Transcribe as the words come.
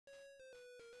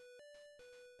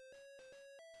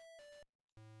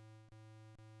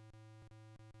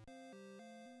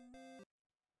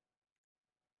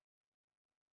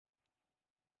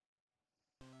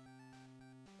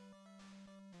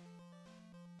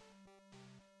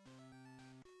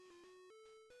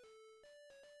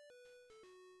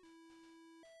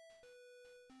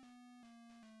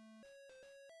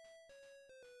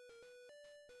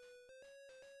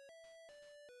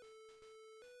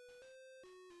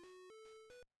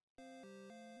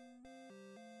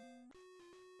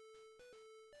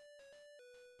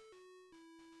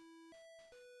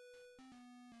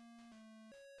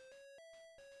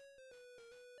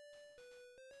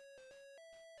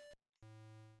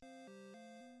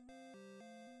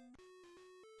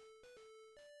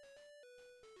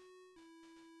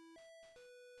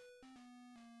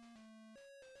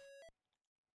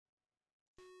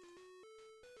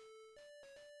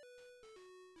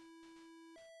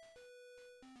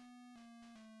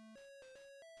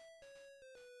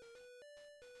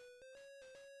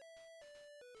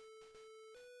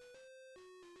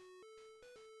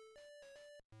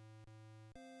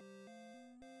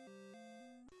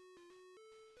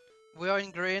We are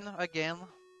in green again.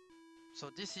 So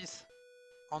this is,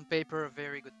 on paper, a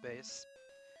very good base.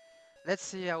 Let's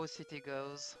see how city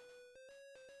goes.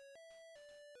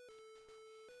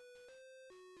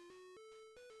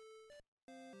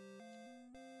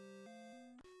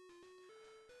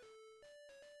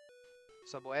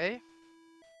 Subway,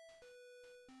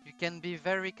 you can be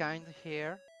very kind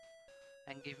here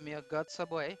and give me a god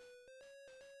subway.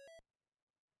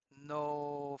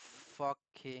 No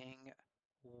fucking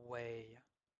way.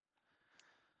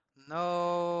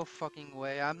 No fucking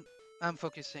way. I'm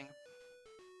focusing.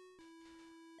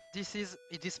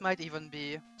 This might even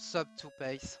be sub 2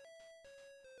 pace.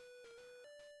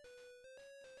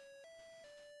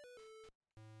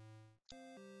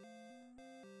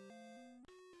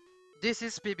 This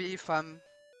is PB if I'm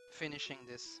finishing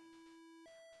this.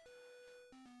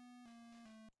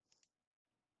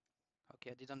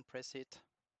 Okay, I didn't press it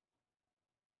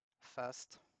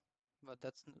fast, but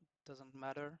that doesn't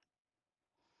matter.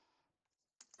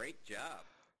 Great job.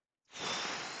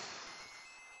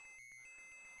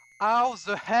 How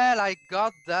the hell I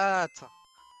got that?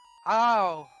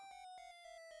 Ow!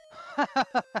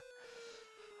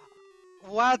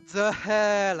 What the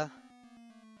hell?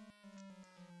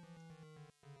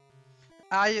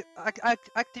 I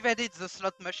activated the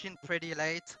slot machine pretty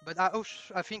late, but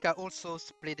I think I also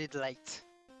split it late.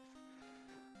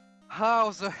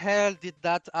 How the hell did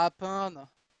that happen?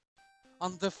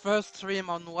 On the first stream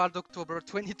on Waldoctober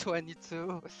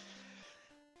 2022?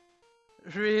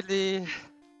 Really?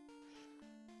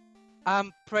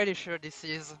 I'm pretty sure this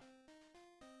is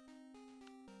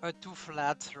a too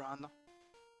flat run.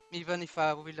 Even if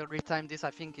I will retime this,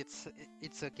 I think it's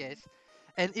the case.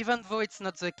 And even though it's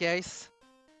not the case,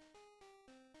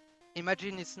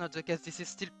 imagine it's not the case, this is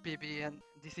still PB and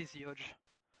this is huge.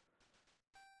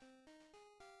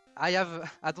 I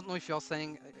don't know if you're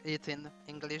saying it in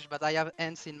English, but I have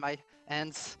ants in my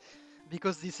hands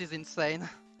because this is insane.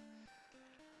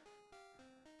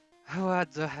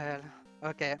 What the hell?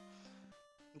 Okay.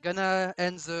 Gonna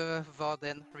end the VOD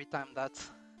and retime that.